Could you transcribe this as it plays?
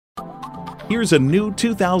Here's a new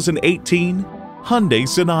 2018 Hyundai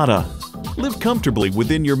Sonata. Live comfortably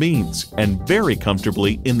within your means and very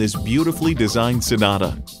comfortably in this beautifully designed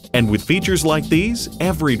Sonata. And with features like these,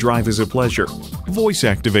 every drive is a pleasure. Voice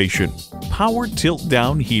activation, power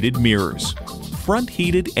tilt-down heated mirrors, front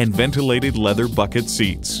heated and ventilated leather bucket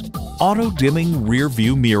seats, auto-dimming rear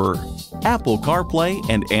view mirror, Apple CarPlay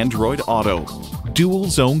and Android Auto, dual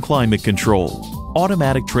zone climate control,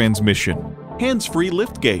 automatic transmission, hands-free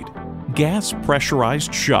liftgate, gas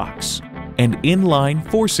pressurized shocks, and inline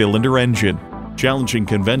 4-cylinder engine. Challenging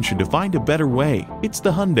convention to find a better way, it's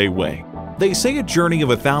the Hyundai way. They say a journey of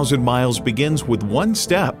 1,000 miles begins with one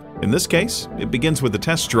step. In this case, it begins with a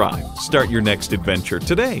test drive. Start your next adventure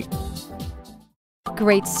today.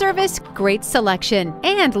 Great service, great selection,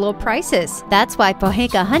 and low prices. That's why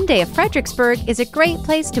Pohanka Hyundai of Fredericksburg is a great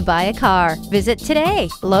place to buy a car. Visit today,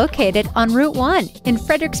 located on Route 1 in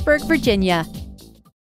Fredericksburg, Virginia.